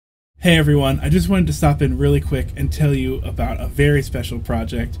Hey everyone, I just wanted to stop in really quick and tell you about a very special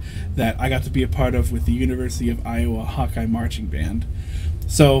project that I got to be a part of with the University of Iowa Hawkeye Marching Band.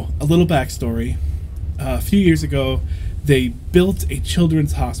 So, a little backstory. A few years ago, they built a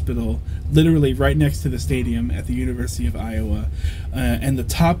children's hospital literally right next to the stadium at the University of Iowa, and the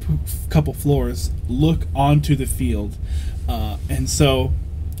top couple floors look onto the field. And so,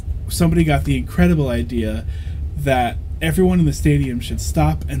 somebody got the incredible idea that everyone in the stadium should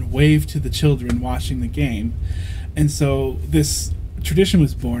stop and wave to the children watching the game. And so this tradition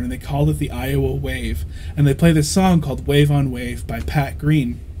was born, and they called it the Iowa Wave. And they play this song called Wave on Wave by Pat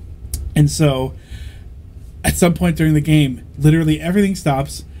Green. And so at some point during the game, literally everything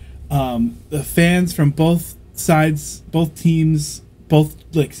stops. The fans from both sides, both teams, both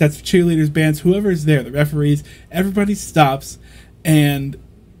like sets of cheerleaders, bands, whoever is there, the referees, everybody stops and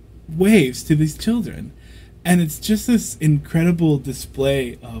waves to these children. And it's just this incredible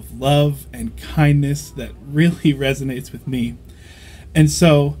display of love and kindness that really resonates with me. And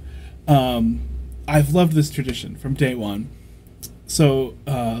so I've loved this tradition from day one. So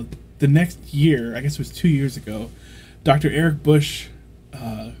the next year, I guess it was 2 years ago, Dr. Eric Bush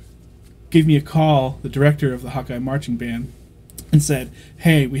gave me a call, the director of the Hawkeye Marching Band, and said,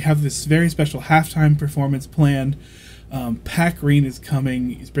 hey, we have this very special halftime performance planned. Pat Green is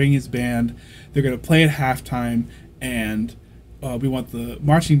coming. He's bringing his band. They're going to play at halftime, and we want the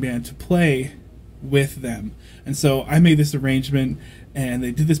marching band to play with them. And so I made this arrangement, and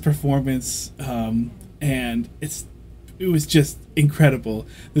they did this performance, and it was just incredible.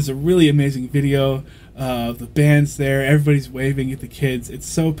 There's a really amazing video of the band's there. Everybody's waving at the kids. It's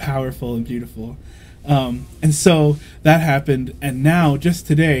so powerful and beautiful. And so that happened, and now just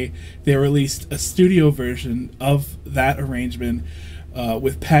today they released a studio version of that arrangement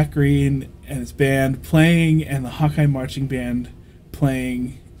with Pat Green and his band playing and the Hawkeye Marching Band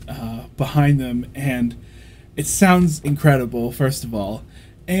playing behind them, and it sounds incredible, first of all,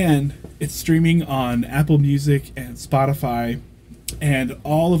 and it's streaming on Apple Music and Spotify, and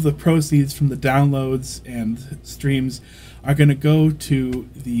all of the proceeds from the downloads and streams are going to go to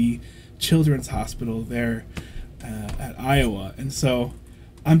the children's hospital there at Iowa. And so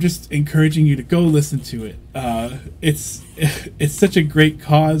I'm just encouraging you to go listen to it. It's such a great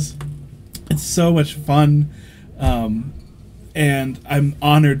cause. It's so much fun, and I'm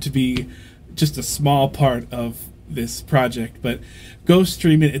honored to be just a small part of this project. But go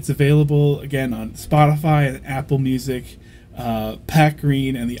stream it. It's available again on Spotify and Apple Music. Pat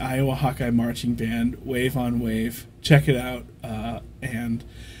Green and the Iowa Hawkeye Marching Band, Wave on Wave. Check it out, and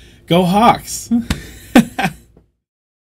go Hawks!